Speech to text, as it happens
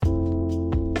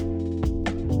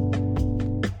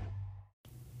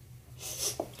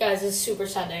Guys, it's super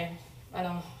sad day. I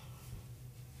know.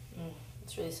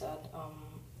 It's really sad.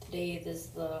 Today this is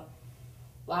the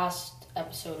last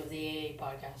episode of the AA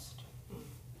podcast.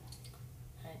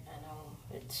 I know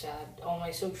it's sad. All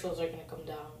my socials are gonna come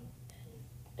down,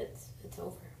 and it's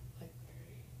over. Like,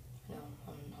 you know,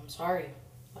 I'm sorry.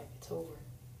 Like, it's over.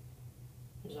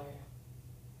 I'm sorry.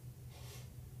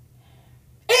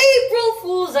 April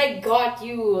Fools, I got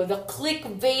you. The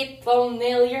clickbait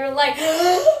thumbnail. You're like,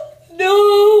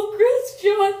 no,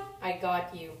 Christian. I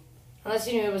got you. Unless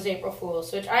you knew it was April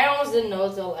Fools, which I almost didn't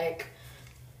know till like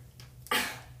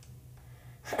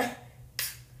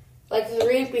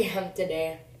 3 p.m.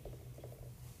 today.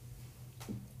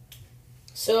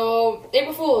 So,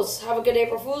 April Fools. Have a good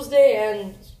April Fool's Day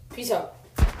and peace out.